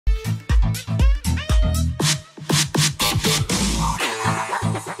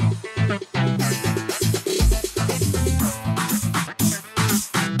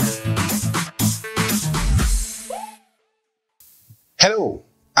Hello,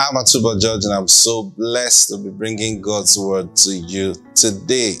 I'm Atuba George and I'm so blessed to be bringing God's word to you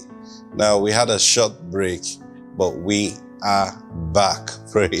today. Now, we had a short break, but we are back.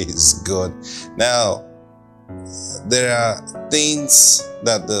 Praise God. Now, there are things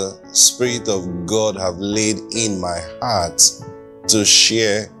that the Spirit of God have laid in my heart to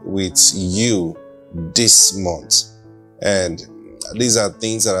share with you this month. And these are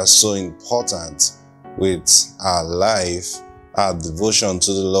things that are so important with our life, our devotion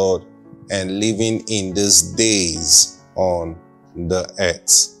to the Lord, and living in these days on the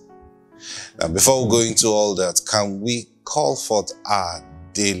earth. Now, before we go into all that, can we call forth our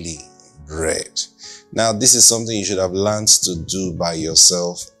daily bread? Now, this is something you should have learned to do by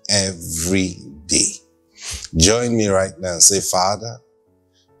yourself every day. Join me right now and say, Father,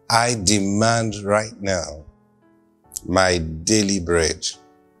 I demand right now my daily bread.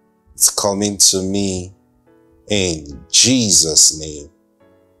 It's coming to me in Jesus' name.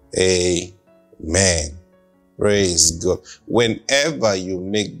 Amen. Praise God. Whenever you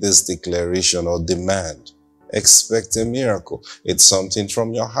make this declaration or demand, expect a miracle. It's something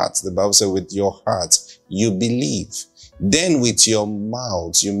from your heart. The Bible says with your heart you believe. Then with your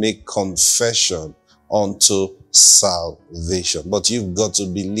mouth you make confession unto salvation. But you've got to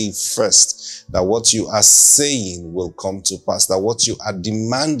believe first that what you are saying will come to pass, that what you are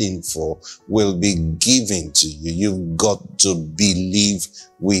demanding for will be given to you. You've got to believe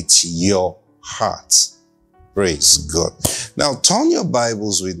with your heart. Praise God. Now turn your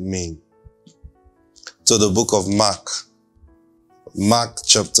Bibles with me to the book of Mark. Mark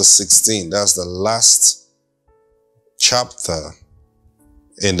chapter 16. That's the last chapter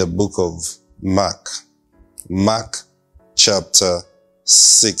in the book of Mark. Mark chapter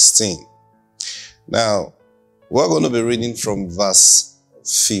 16. Now, we're going to be reading from verse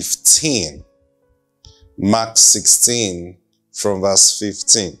 15. Mark 16 from verse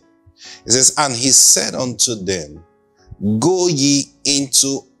 15. It says, and he said unto them, go ye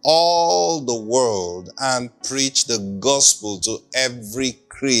into all the world and preach the gospel to every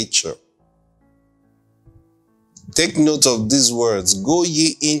creature. Take note of these words. Go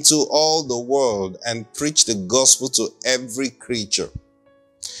ye into all the world and preach the gospel to every creature.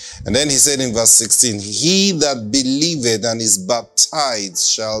 And then he said in verse 16, he that believeth and is baptized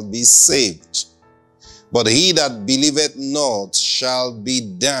shall be saved, but he that believeth not shall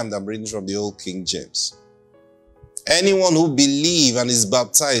be damned. I'm reading from the old King James. Anyone who believes and is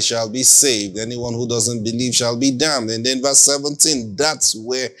baptized shall be saved. Anyone who doesn't believe shall be damned. And then verse 17, that's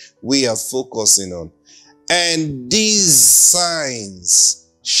where we are focusing on. And these signs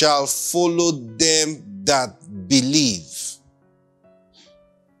shall follow them that believe.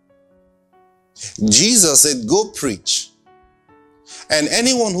 Jesus said, go preach. And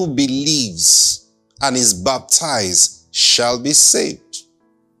anyone who believes and is baptized shall be saved.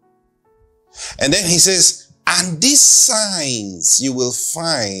 And then he says, and these signs you will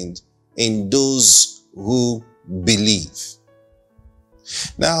find in those who believe.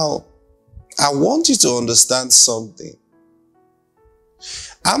 Now, I want you to understand something.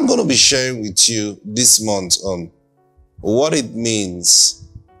 I'm going to be sharing with you this month on what it means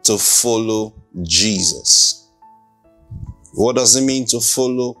to follow Jesus. What does it mean to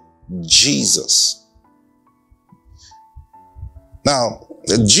follow Jesus? Now,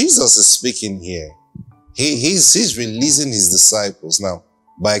 Jesus is speaking here. He's releasing his disciples. Now,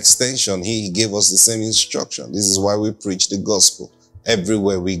 by extension, he gave us the same instruction. This is why we preach the gospel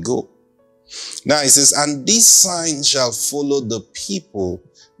everywhere we go. Now it says, and these signs shall follow the people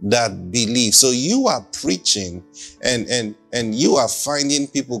that believe. So you are preaching and you are finding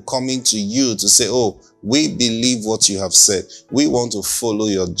people coming to you to say, oh, we believe what you have said. We want to follow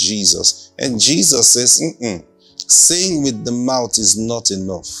your Jesus. And Jesus says, saying with the mouth is not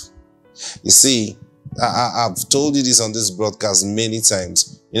enough. You see, I've told you this on this broadcast many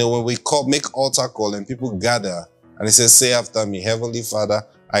times. You know, when we make altar call and people gather and it says, say after me, Heavenly Father,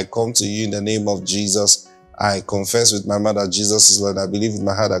 I come to you in the name of Jesus. I confess with my mouth that Jesus is Lord. I believe in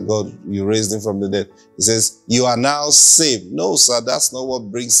my heart that God, you raised him from the dead. He says, you are now saved. No, sir, that's not what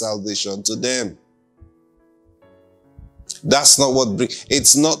brings salvation to them. That's not what brings,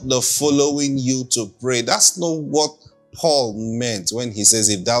 it's not the following you to pray. That's not what Paul meant when he says,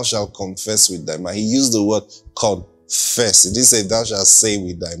 if thou shalt confess with thy mouth. He used the word confess. He didn't say thou shalt say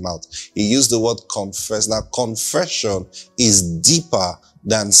with thy mouth. He used the word confess. Now, confession is deeper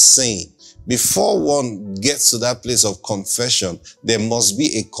than saying. Before one gets to that place of confession, there must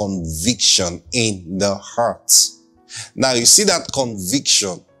be a conviction in the heart. Now, you see, that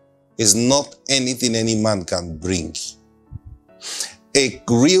conviction is not anything any man can bring. A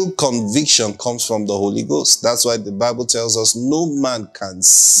real conviction comes from the Holy Ghost. That's why the Bible tells us no man can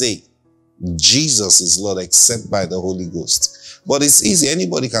say Jesus is Lord except by the Holy Ghost. But it's easy.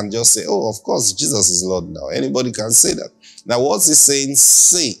 Anybody can just say, oh, of course, Jesus is Lord now. Anybody can say that. Now, what's he saying?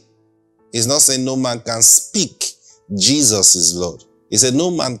 Say. He's not saying no man can speak Jesus is Lord. He said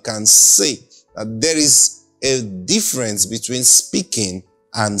no man can say. That there is a difference between speaking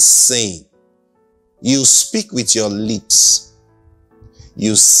and saying. You speak with your lips.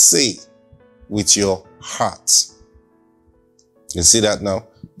 You say with your heart. You see that now?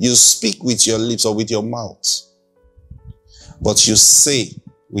 You speak with your lips or with your mouth. But you say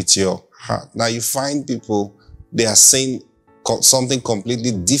with your heart. Now you find people, they are saying something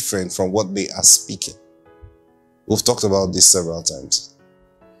completely different from what they are speaking. We've talked about this several times.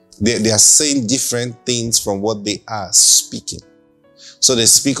 They are saying different things from what they are speaking. So they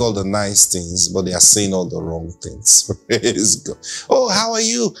speak all the nice things, but they are saying all the wrong things. Praise God. Oh, how are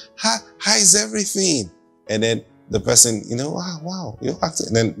you? How is everything? And then the person, wow, you're acting.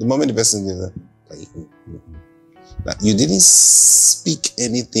 And then the moment the person is like, you didn't speak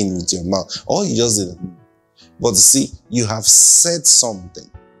anything with your mouth. Or you just didn't. But see, you have said something.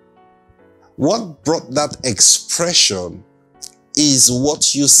 What brought that expression is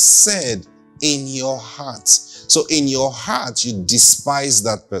what you said in your heart. So in your heart, you despise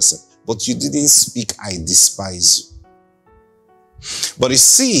that person, but you didn't speak, I despise you. But you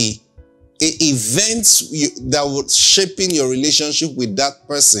see, events that were shaping your relationship with that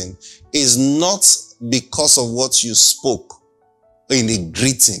person is not because of what you spoke in a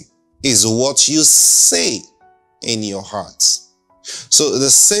greeting, is what you say in your heart. So the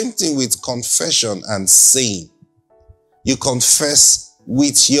same thing with confession and saying. You confess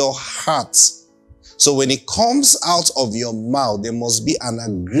with your heart. So when it comes out of your mouth, there must be an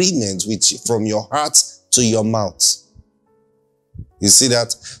agreement from your heart to your mouth. You see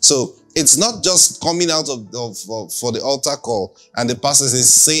that? So it's not just coming out for the altar call and the pastor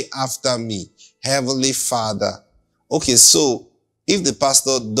says, say after me, Heavenly Father. Okay, so if the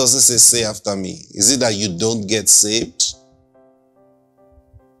pastor doesn't say after me, is it that you don't get saved?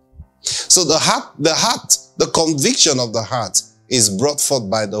 So the conviction of the heart is brought forth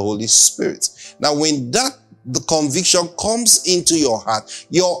by the Holy Spirit. Now, when the conviction comes into your heart,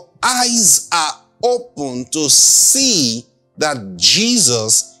 your eyes are open to see that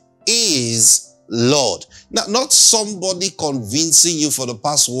Jesus is Lord. Now, not somebody convincing you for the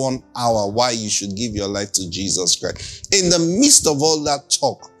past 1 hour why you should give your life to Jesus Christ. In the midst of all that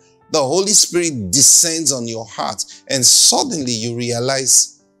talk, the Holy Spirit descends on your heart and suddenly you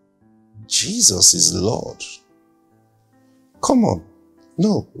realize Jesus is Lord. Come on.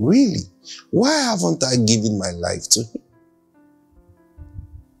 No, really. Why haven't I given my life to him?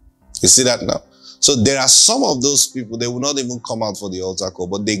 You see that now? So there are some of those people, they will not even come out for the altar call,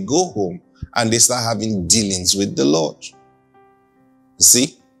 but they go home and they start having dealings with the Lord. You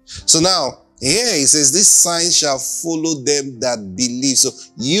see? So now, here he says, this sign shall follow them that believe. So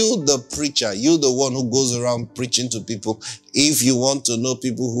you, the preacher, you, the one who goes around preaching to people, if you want to know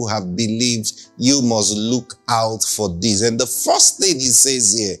people who have believed, you must look out for this. And the first thing he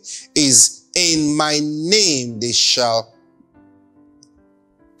says here is, in my name they shall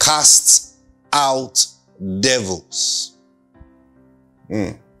cast out devils.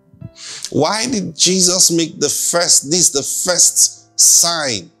 Why did Jesus make the first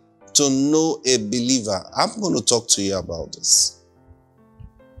sign to know a believer? I'm going to talk to you about this.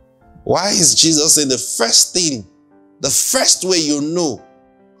 Why is Jesus saying the first thing, the first way you know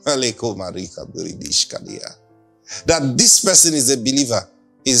that this person is a believer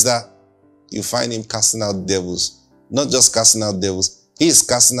is that you find him casting out devils? Not just casting out devils, he is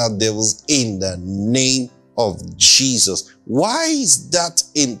casting out devils in the name of Jesus. Why is that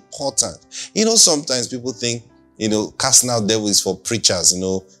important? You know, sometimes people think, casting out devils is for preachers,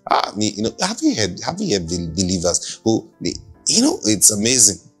 have you heard believers who, it's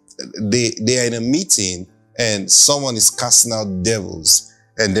amazing. They are in a meeting and someone is casting out devils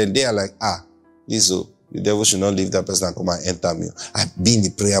and then they are like, the devil should not leave that person and come and enter me. I be in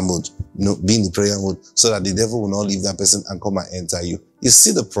the prayer mode, be in the prayer mode so that the devil will not leave that person and come and enter you. You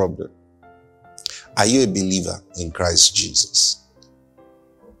see the problem? Are you a believer in Christ Jesus?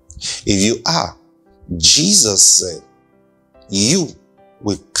 If you are, Jesus said, you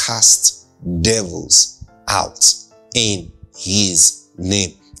will cast devils out in his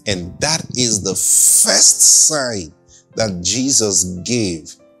name. And that is the first sign that Jesus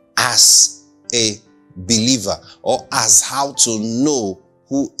gave as a believer, or as how to know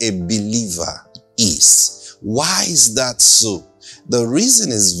who a believer is. Why is that so? The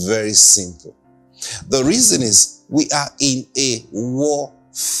reason is very simple. The reason is we are in a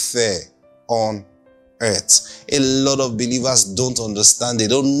warfare on earth. A lot of believers don't understand. They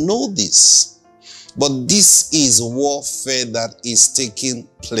don't know this. But this is warfare that is taking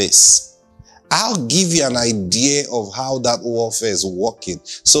place. I'll give you an idea of how that warfare is working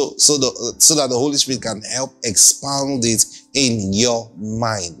so that the Holy Spirit can help expound it in your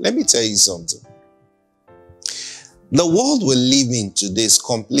mind. Let me tell you something. The world we live in today is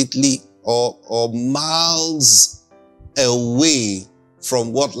completely or miles away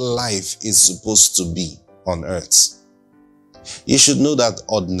from what life is supposed to be on earth. You should know that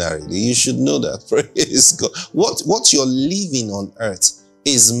ordinarily. You should know that. Praise God. What you're living on earth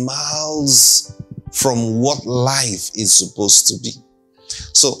is miles from what life is supposed to be.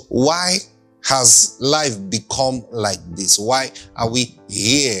 So why has life become like this? Why are we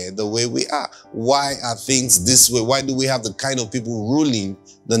here the way we are? Why are things this way? Why do we have the kind of people ruling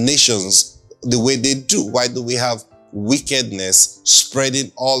the nations the way they do? Why do we have wickedness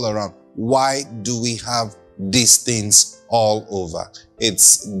spreading all around? Why do we have these things all over?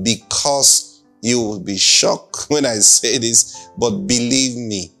 It's because you will be shocked when I say this, but believe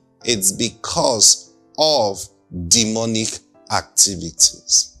me, it's because of demonic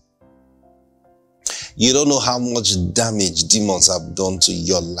activities. You don't know how much damage demons have done to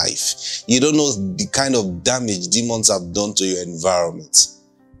your life. You don't know the kind of damage demons have done to your environment.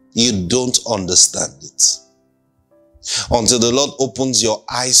 You don't understand it. Until the Lord opens your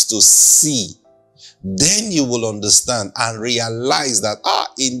eyes to see, then you will understand and realize that,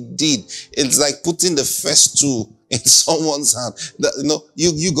 indeed, it's like putting the first tool in someone's hand. That,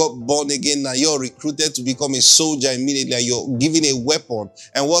 you got born again, now you're recruited to become a soldier immediately, and you're given a weapon.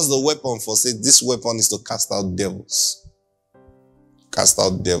 And what's the weapon for? Say, this weapon is to cast out devils. Cast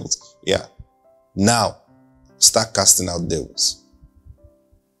out devils. Yeah. Now, start casting out devils.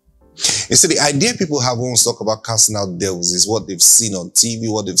 You see, the idea people have when we talk about casting out devils is what they've seen on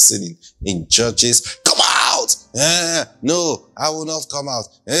TV, what they've seen in churches. Come out! No, I will not come out.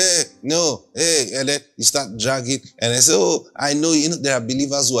 No, and then you start dragging, and they say, I know, there are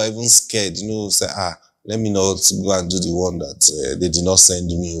believers who are even scared, say, let me not go and do the one that they did not send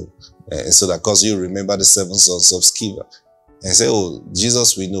me. So that, because you remember the 7 sons of Sceva. And say,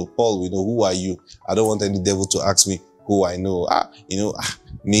 Jesus we know, Paul we know, who are you? I don't want any devil to ask me who I know.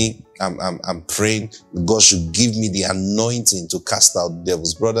 Me, I'm praying God should give me the anointing to cast out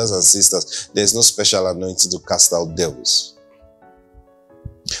devils. Brothers and sisters, there's no special anointing to cast out devils.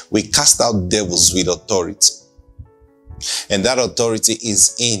 We cast out devils with authority. And that authority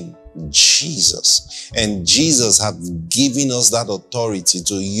is in Jesus. And Jesus has given us that authority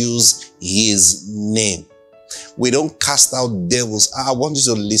to use his name. We don't cast out devils. I want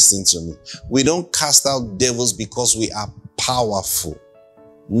you to listen to me. We don't cast out devils because we are powerful.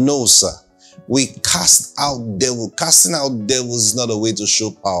 No, sir. We cast out devils. Casting out devils is not a way to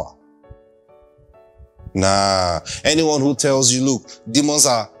show power. Nah. Anyone who tells you, look, demons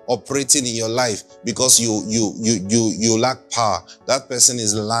are operating in your life because you lack power, that person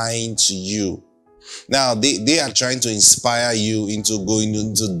is lying to you. Now, they are trying to inspire you into going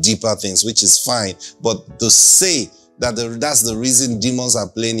into deeper things, which is fine. But to say that that's the reason demons are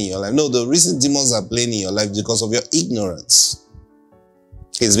playing in your life. No, the reason demons are playing in your life is because of your ignorance.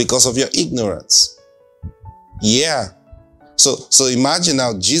 It's because of your ignorance. Yeah. So imagine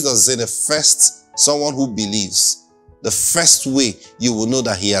now, Jesus said someone who believes, the first way you will know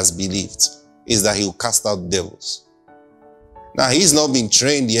that he has believed is that he will cast out devils. Now, he's not been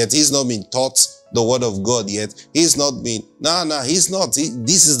trained yet. He's not been taught the word of God yet. He's not been, he's not.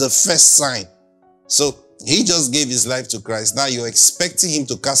 This is the first sign. So he just gave his life to Christ. Now you're expecting him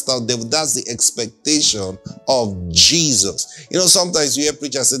to cast out devils. That's the expectation of Jesus. Sometimes you hear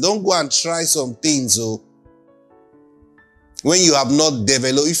preachers say, don't go and try some things. When you have not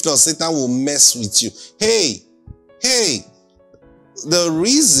developed, if not, Satan will mess with you. Hey, the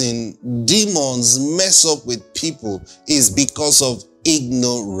reason demons mess up with people is because of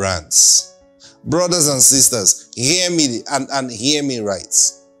ignorance. Brothers and sisters, hear me and hear me right.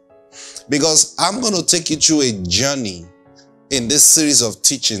 Because I'm going to take you through a journey in this series of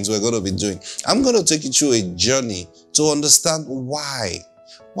teachings we're going to be doing. I'm going to take you through a journey to understand why.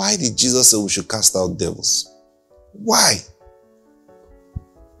 Why did Jesus say we should cast out devils? Why?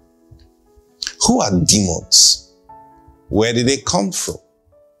 Who are demons? Where did they come from?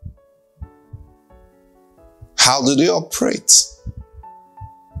 How do they operate?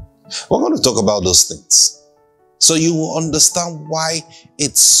 We're going to talk about those things. So you will understand why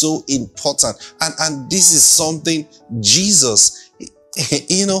it's so important. And this is something Jesus,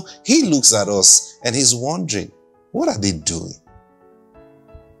 he looks at us and he's wondering, what are they doing?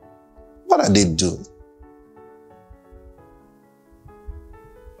 What are they doing?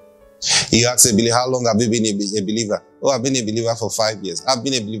 You ask a believer, how long have you been a believer? Oh, I've been a believer for 5 years. I've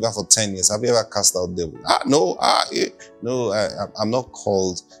been a believer for 10 years. Have you ever cast out devils? No, I'm not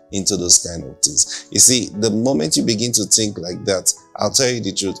called into those kind of things. You see, the moment you begin to think like that, I'll tell you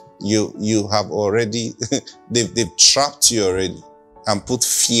the truth. You have already, they've trapped you already and put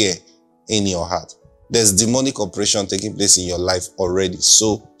fear in your heart. There's demonic operation taking place in your life already,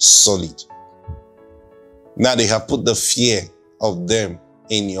 so solid. Now they have put the fear of them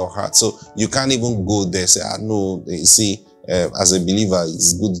in your heart. So you can't even go there, say, no, you see, as a believer,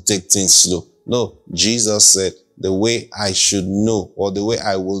 it's good to take things slow. No, Jesus said, the way I should know, or the way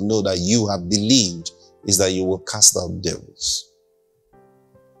I will know that you have believed, is that you will cast out devils.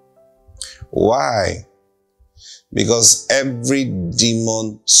 Why? Because every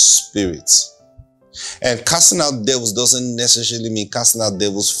demon spirit, and casting out devils doesn't necessarily mean casting out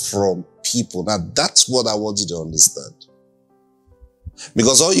devils from people. Now, that's what I want you to understand.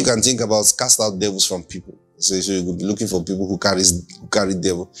 Because all you can think about is cast out devils from people. So you could be looking for people who carry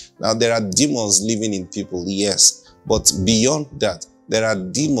devil. Now, there are demons living in people, yes. But beyond that, there are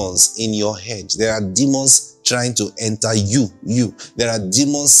demons in your head. There are demons trying to enter you. There are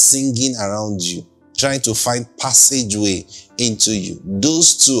demons singing around you, trying to find passageway into you.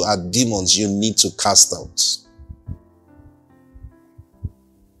 Those two are demons you need to cast out.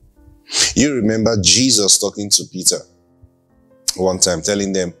 You remember Jesus talking to Peter one time,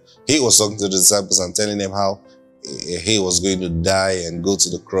 telling them, he was talking to the disciples and telling them how he was going to die and go to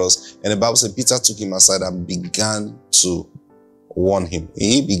the cross. And the Bible said Peter took him aside and began to warn him.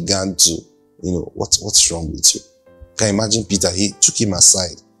 He began to, what's wrong with you? Can you imagine Peter? He took him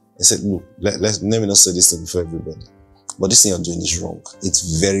aside and said, look, let me not say this thing before everybody, but this thing you're doing is wrong.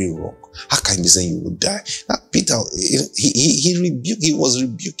 It's very wrong. How can you be saying you will die? Now, Peter, he was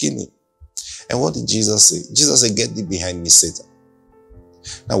rebuking him. And what did Jesus say? Jesus said, get thee behind me, Satan.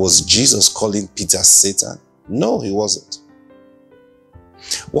 Now, was Jesus calling Peter Satan? No, he wasn't.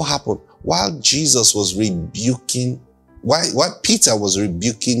 What happened? While Jesus was rebuking, while Peter was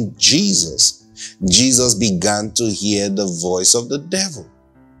rebuking Jesus, Jesus began to hear the voice of the devil.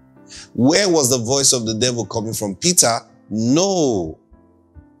 Where was the voice of the devil coming from? Peter? No.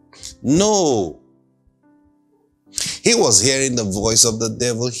 He was hearing the voice of the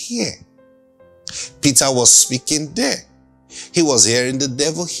devil here. Peter was speaking there. He was hearing the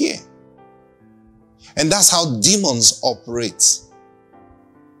devil here. And that's how demons operate.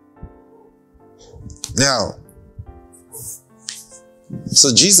 Now,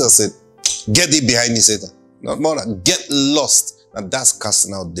 so Jesus said, get thee behind me, Satan. Not more than get lost. And that's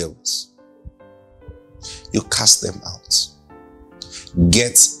casting out devils. You cast them out.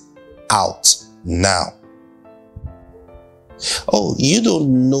 Get out now. Oh, you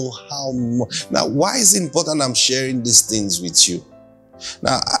don't know how much. Now, why is it important I'm sharing these things with you?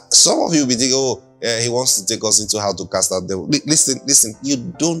 Now, some of you will be thinking, oh, he wants to take us into how to cast out devils. Listen, you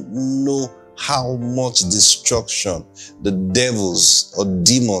don't know how much destruction the devils or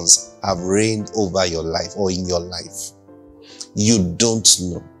demons have reigned over your life or in your life. You don't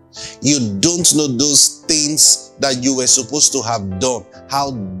know. You don't know those things that you were supposed to have done.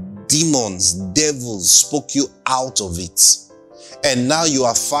 How demons, devils spoke you out of it. And now you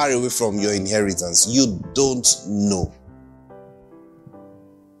are far away from your inheritance. You don't know.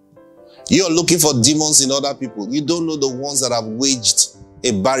 You're looking for demons in other people. You don't know the ones that have waged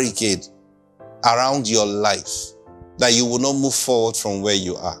a barricade around your life, that you will not move forward from where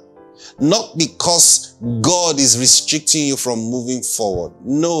you are. Not because God is restricting you from moving forward.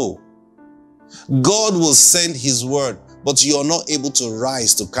 No. God will send his word, but you're not able to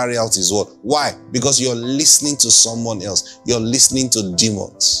rise to carry out his word. Why? Because you're listening to someone else. You're listening to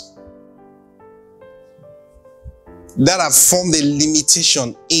demons that have formed a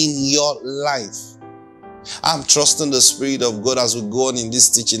limitation in your life. I'm trusting the Spirit of God as we go on in this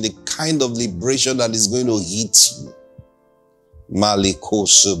teaching, the kind of liberation that is going to hit you.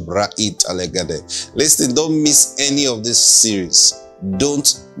 Listen, don't miss any of this series.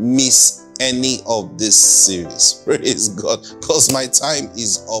 Don't miss any of this series. Praise God. Because my time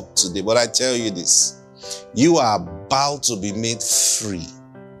is up today. But I tell you this, you are about to be made free.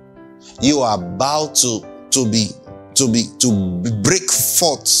 You are about to break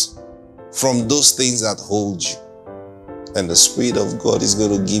forth from those things that hold you. And the Spirit of God is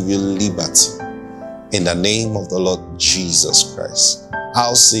going to give you liberty. In the name of the Lord Jesus Christ.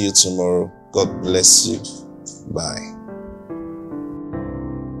 I'll see you tomorrow. God bless you. Bye.